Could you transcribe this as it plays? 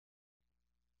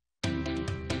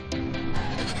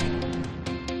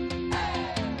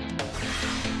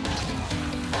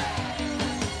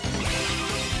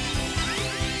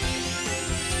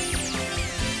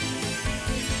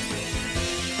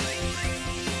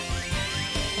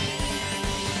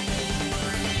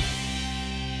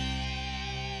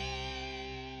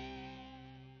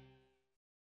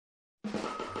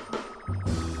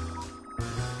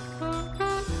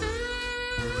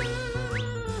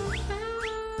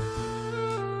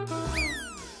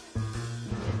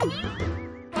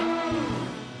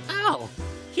Oh,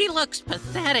 he looks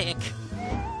pathetic.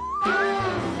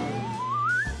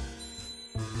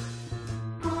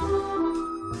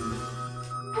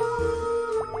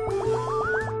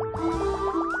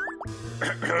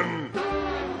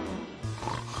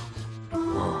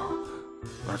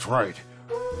 That's right.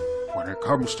 When it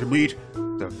comes to meat,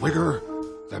 the bigger,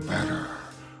 the better.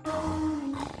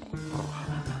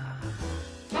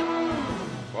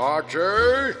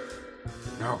 Archie?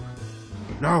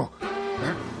 No,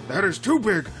 that is too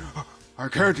big. I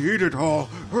can't eat it all.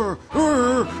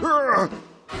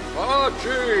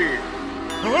 Archie!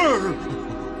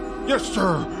 Yes,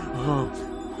 sir.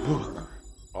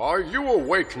 Are you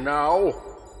awake now?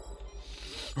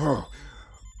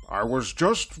 I was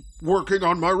just working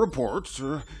on my reports.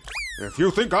 If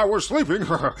you think I was sleeping,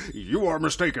 you are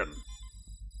mistaken.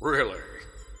 Really?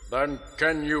 Then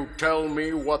can you tell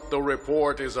me what the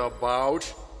report is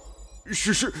about?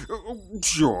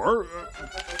 Sure.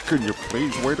 Can you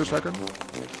please wait a second?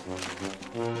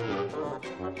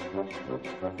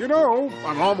 You know,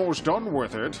 I'm almost done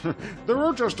with it. There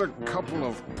are just a couple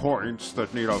of points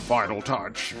that need a final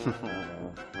touch.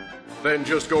 Then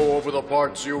just go over the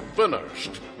parts you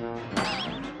finished.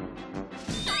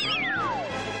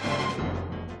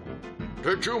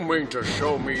 Did you mean to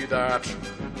show me that?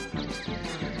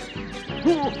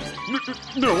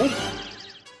 No.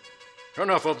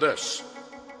 Enough of this.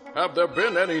 Have there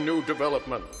been any new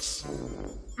developments?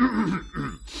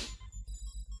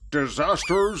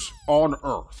 Disasters on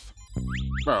Earth.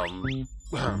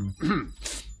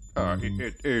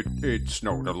 It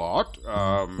snowed a lot.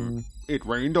 It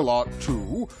rained a lot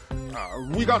too.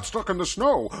 We got stuck in the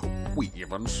snow. We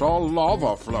even saw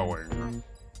lava flowing.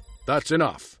 That's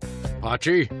enough.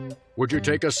 Hachi, would you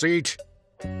take a seat?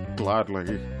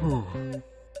 Gladly.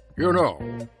 You know,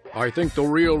 I think the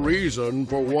real reason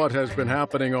for what has been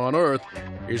happening on Earth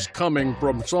is coming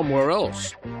from somewhere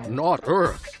else, not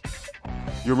Earth.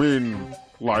 You mean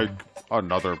like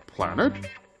another planet?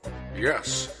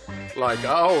 Yes, like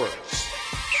ours.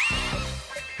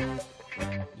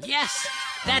 Yes,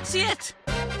 that's it.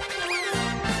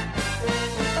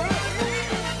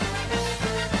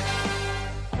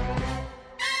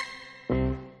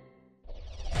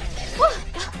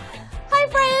 Hi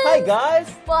friends! Hi guys!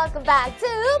 Welcome back to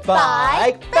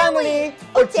Bike Family!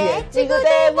 어찌의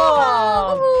친구들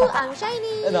모험! I'm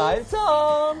Shiny. And I'm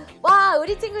Tom! 와,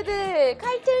 우리 친구들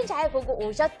칼툰 잘 보고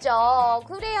오셨죠?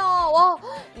 그래요. 와,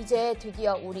 이제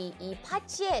드디어 우리 이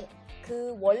파치의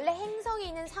그 원래 행성에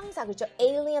있는 상사, 그렇죠?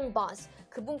 Alien Boss.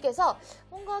 그분께서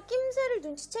뭔가 낌새를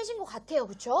눈치채신 것 같아요,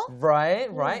 그렇죠?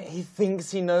 Right. He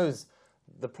thinks he knows.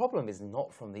 The problem is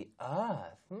not from the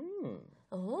Earth.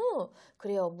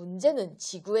 그래요. 문제는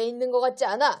지구에 있는 것 같지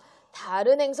않아.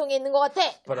 다른 행성에 있는 것 같아.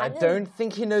 But I don't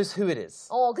think he knows who it is.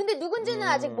 근데 누군지는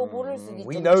아직 뭐 모를 수도 있죠.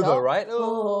 We know 그쵸? though, right?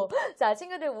 자,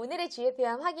 친구들 오늘의 주요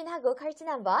표현 확인하고 칼툰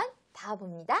한번 다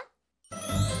봅니다.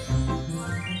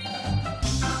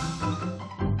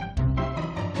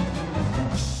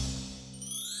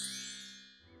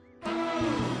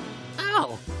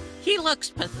 Oh, he looks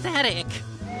pathetic.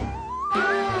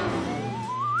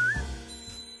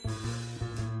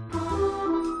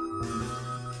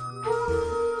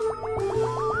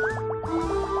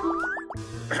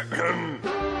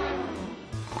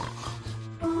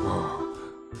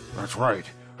 That's right.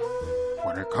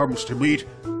 When it comes to meat,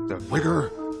 the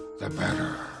bigger, the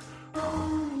better.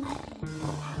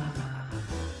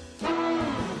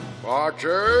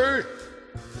 Archie?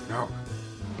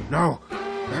 No,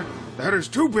 that is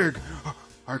too big.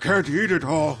 I can't eat it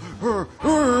all.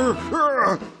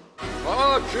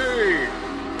 Archie!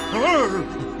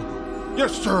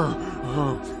 Yes, sir.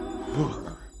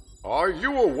 Are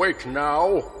you awake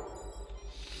now?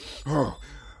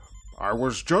 I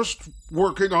was just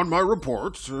working on my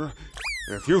reports.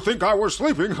 If you think I was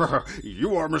sleeping,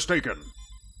 you are mistaken.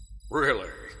 Really?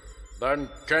 Then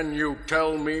can you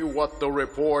tell me what the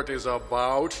report is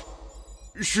about?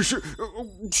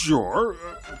 Sure.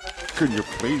 Can you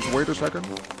please wait a second?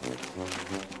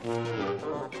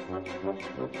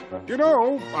 You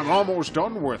know, I'm almost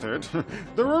done with it.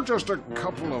 There are just a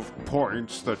couple of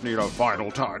points that need a final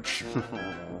touch.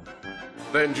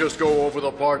 Then just go over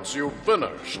the parts you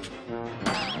finished.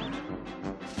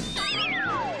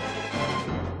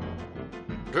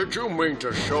 Did you mean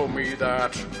to show me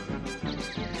that?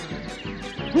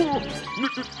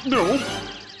 No.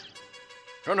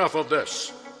 Enough of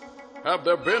this. Have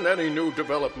there been any new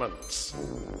developments?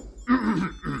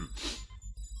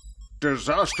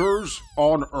 Disasters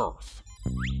on Earth.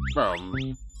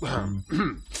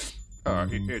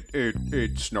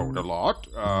 It snowed a lot.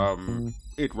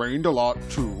 It rained a lot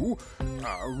too.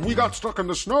 We got stuck in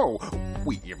the snow.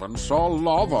 We even saw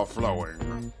lava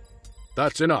flowing.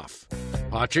 That's enough.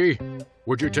 Pachi,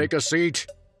 would you take a seat?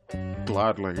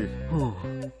 Gladly.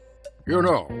 You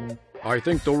know, I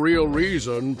think the real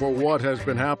reason for what has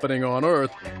been happening on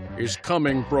Earth is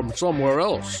coming from somewhere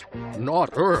else,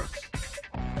 not Earth.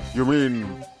 You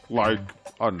mean like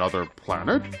another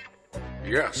planet?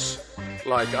 Yes,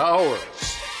 like ours.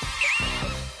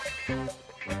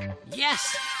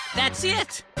 Yes, that's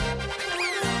it.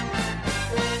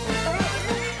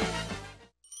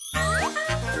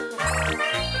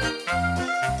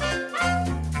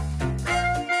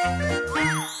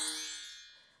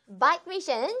 바이크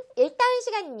미션 1단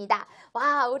시간입니다.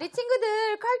 와, 우리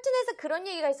친구들 카툰에서 그런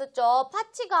얘기가 있었죠.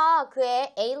 파치가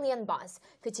그의 alien boss,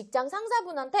 그 직장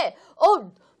상사분한테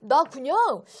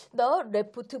나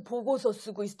레포트 보고서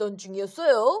쓰고 있던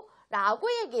중이었어요. 라고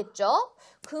얘기했죠.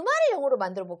 그 말을 영어로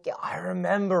만들어 볼게요. I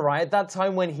remember, right? That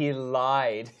time when he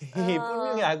lied.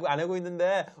 분명히 안 하고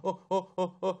있는데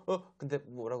근데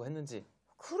뭐라고 했는지.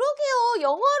 그러게요.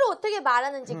 영어로 어떻게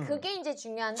말하는지 그게 이제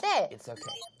중요한데 It's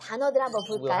okay. 단어들 한번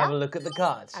볼까요? We'll have a look at the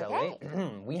cards, shall Okay.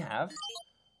 we? We have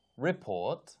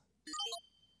report,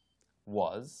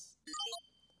 was,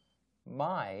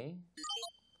 my,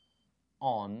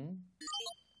 on,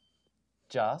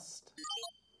 just,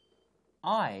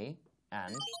 I,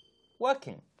 and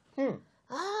working.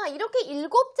 아, 이렇게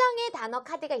 7장의 단어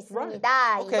카드가 있습니다.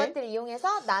 Right. Okay. 이것들을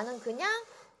이용해서 나는 그냥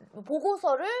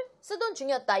보고서를 쓰던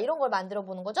중이었다. 이런 걸 만들어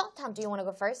보는 거죠. Tom, do you want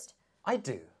to go first? I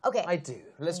do. Okay. I do.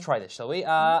 Let's try this, shall we?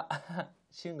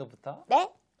 쉬운 것부터.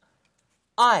 네.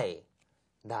 I.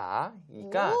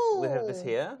 나니까 오. we have this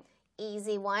here.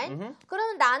 Easy one.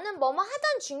 그러면 나는 뭐뭐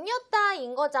하던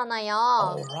중이었다인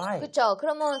거잖아요. Alright. 그렇죠.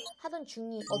 그러면 하던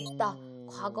중이 없다.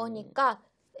 과거니까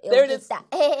There 여기 it is. 있다.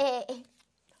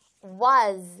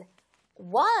 was.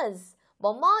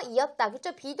 뭐뭐이었다.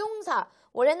 그렇죠. 비동사.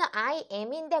 원래는 I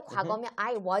am인데 과거면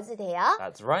I was 돼요.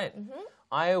 That's right.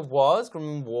 I was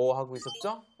그러면 뭐 하고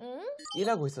있었죠?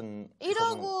 일하고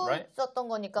이러고 right? 썼던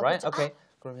거니까. Right? 그렇죠? Okay.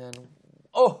 그러면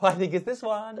I think it's this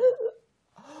one.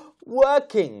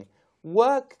 Working.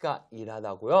 work가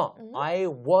일하다고요. I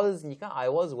was니까 I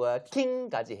was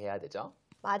working까지 해야 되죠.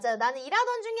 맞아요. 나는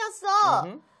일하던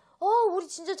중이었어. 우리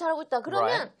진짜 잘하고 있다. 그러면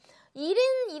Right.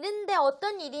 일인데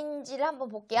어떤 일인지를 한번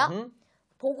볼게요.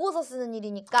 보고서 쓰는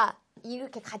일이니까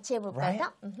이렇게 같이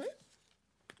해볼까요? Right.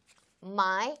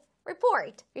 My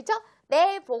report. 그렇죠?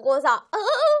 내 보고서.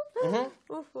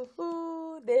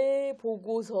 내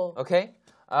보고서. Okay.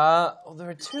 There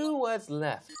are two words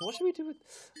left. What should we do with?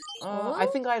 I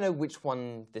think I know which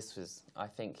one this was. I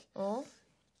think.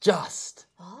 Just.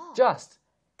 Just.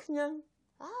 그냥.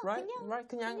 Right. 그냥. Right.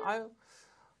 그냥.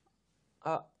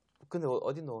 근데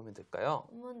어디 넣으면 될까요?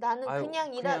 나는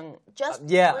그냥 just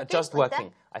yeah, working, just like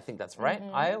working. I think that's right.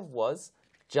 I was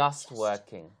just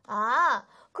working.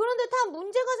 그런데 다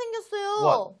문제가 생겼어요.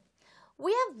 What?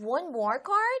 We have one more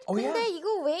card. Oh, 근데 yeah.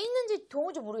 이거 왜 있는지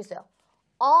도무지 모르겠어요.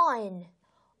 On.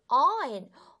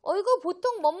 이거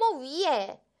보통 뭐뭐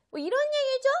위에. 뭐 이런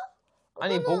얘기죠?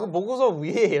 아니 보고서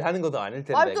위에 일하는 것도 아닐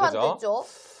텐데, 말도 안 그죠? 되죠.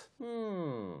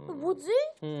 뭐지?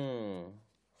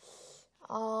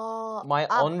 My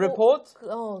own report?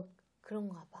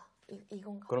 그런가 봐.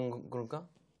 이건가? 그런가?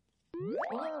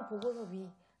 왜냐면 보고서 위.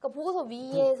 그러니까 보고서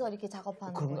위에서 이렇게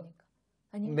작업하는 그런가? 거니까.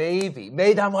 아니면? Maybe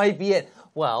that might be it.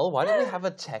 Well, why don't we have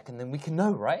a check and then we can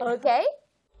know, right? Okay.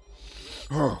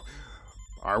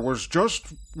 I was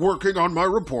just working on my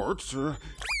report.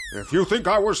 If you think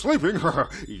I was sleeping,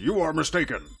 you are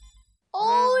mistaken.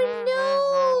 Oh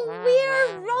no,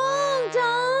 we're wrong,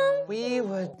 Tom.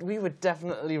 We were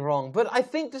definitely wrong, but I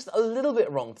think just a little bit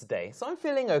wrong today, so I'm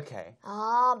feeling okay.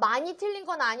 많이 틀린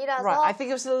건 아니라서 Right, I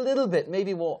think it was a little bit.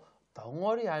 Maybe 뭐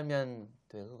덩어리 알면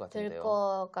될 것 될 같은데요.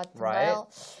 것 같은데요. Right?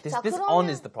 This 그러면, on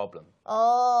is the problem.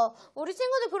 우리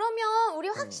친구들 그러면 우리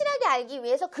확실하게 알기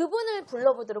위해서 그분을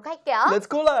불러보도록 할게요. Let's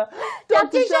call her.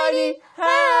 Dr. Shiny,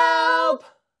 help!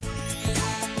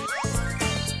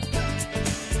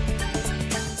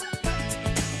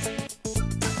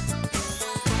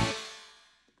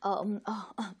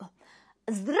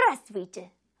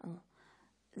 Здравствуйте.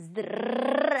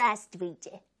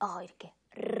 Здравствуйте. 이렇게.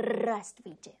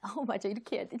 Здравствуйте. 맞아.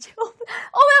 이렇게 해야 되죠.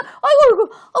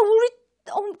 아이고. 우리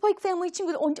바이크 패밀리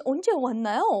친구들 언제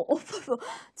왔나요?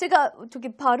 제가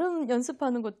저기 발음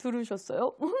연습하는 거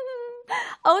들으셨어요?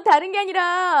 다른 게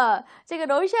아니라 제가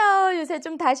러시아어 요새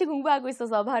좀 다시 공부하고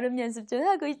있어서 발음 연습 좀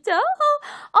하고 있죠?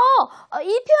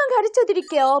 이 표현 가르쳐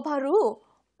드릴게요. 바로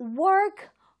work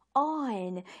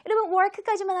on. 여러분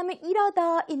work까지만 하면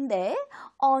일하다인데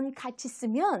on 같이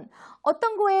쓰면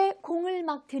어떤 거에 공을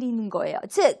막 드리는 거예요.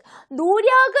 즉,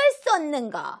 노력을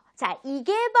쏟는 거. 자,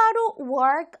 이게 바로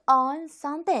work on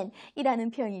something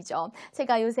이라는 표현이죠.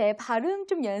 제가 요새 발음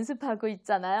좀 연습하고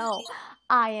있잖아요.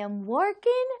 I am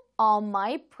working on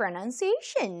my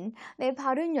pronunciation. 네,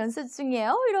 발음 연습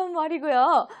중이에요. 이런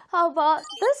말이고요. How about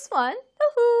this one?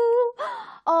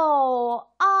 Oh,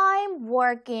 I'm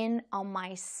working on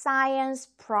my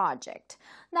science project.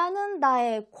 나는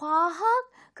나의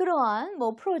과학 그러한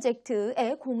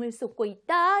프로젝트에 공을 쏟고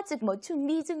있다. 즉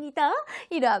준비 중이다.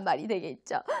 이러한 말이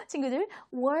되겠죠. 친구들,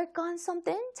 work on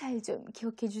something 잘 좀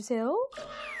기억해 주세요.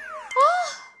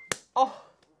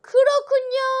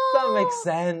 그렇군요. That makes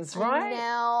sense, right? I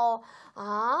know.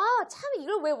 참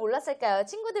이걸 왜 몰랐을까요?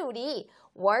 친구들 우리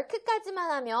work까지만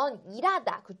하면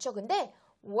일하다. 그쵸? 근데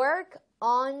work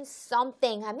on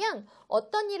something 하면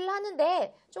어떤 일을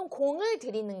하는데 좀 공을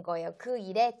들이는 거예요. 그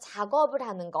일에 작업을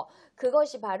하는 거.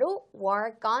 그것이 바로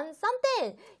work on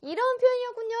something. 이런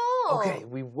표현이었군요. Okay,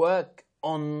 we work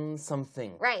on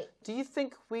something. Right. Do you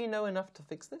think we know enough to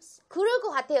fix this? 그럴 것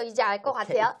같아요. 이제 알 것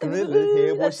같아요. 그를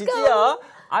Let's 해보시죠. go.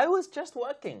 I was just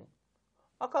working.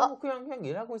 아까 그냥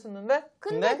일하고 있었는데.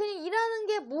 근데 그냥 일하는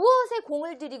게 무엇에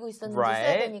공을 들이고 있었는지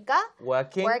써야 되니까.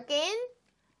 Working.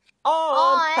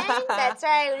 On. That's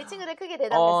right. 우리 친구들 크게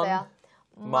대답했어요.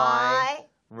 My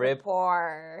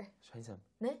report. 샤이선.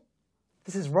 네?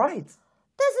 This is right.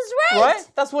 This is right.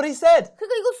 Right? That's what he said.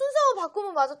 그러니까 이거 순서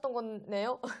바꾸면 맞았던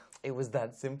거네요. It was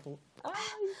that simple.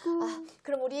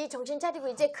 그럼 우리 정신 차리고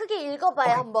이제 크게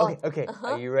읽어봐요 한번. Okay.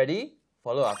 Are you ready?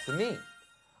 Follow after me.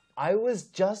 I was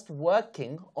just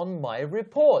working on my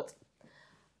report.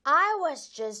 I was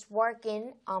just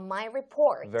working on my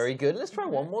report. Very good. Let's try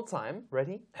one more time.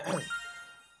 Ready?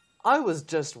 I was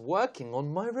just working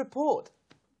on my report.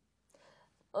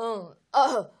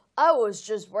 I was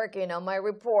just working on my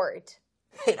report.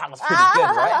 Hey, that was pretty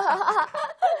good, right?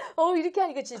 이렇게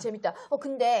하니까 진짜 재밌다.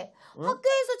 근데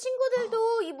학교에서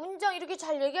친구들도 이 문장 이렇게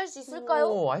잘 얘기할 수 있을까요?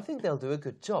 Oh, I think they'll do a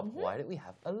good job. Why don't we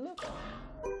have a look?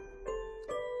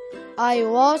 I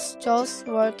was just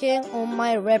working on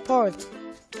my report.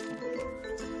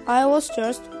 I was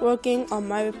just working on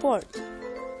my report.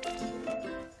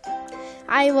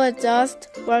 I was just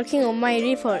working on my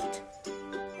report.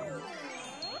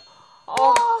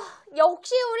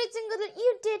 역시 우리 친구들,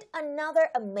 you did another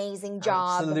amazing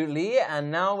job. Absolutely.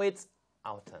 And now it's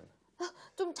our turn.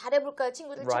 좀 잘해볼까요,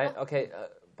 친구들? Right? Okay.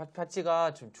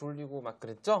 파치가 좀 졸리고 막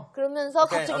그랬죠? 그러면서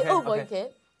갑자기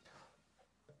이렇게.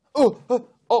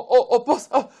 boss.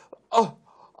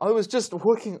 I was just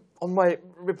working on my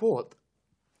report.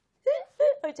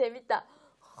 재밌다.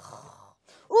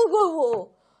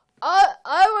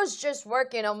 I was just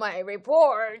working on my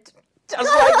report. Just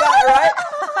like that,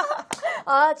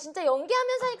 right? 진짜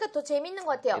연기하면서 하니까 더 재밌는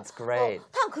것 같아요. It's great.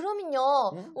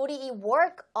 그러면요, 우리 이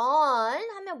work on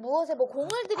하면 무엇에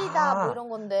공을 들이다 이런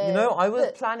건데. You know, I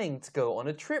was planning to go on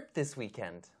a trip this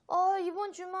weekend.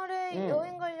 이번 주말에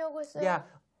여행 가려고 했어요. Yeah,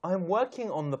 I'm working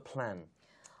on the plan.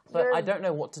 But I don't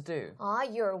know what to do.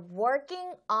 You're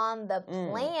working on the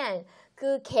plan.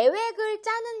 그 계획을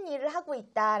짜는 일을 하고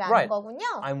있다라는 거군요.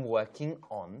 I'm working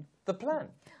on the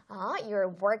plan. You're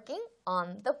working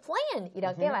on the plan.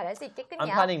 이렇게 말할 수 있겠군요.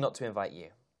 I'm planning not to invite you.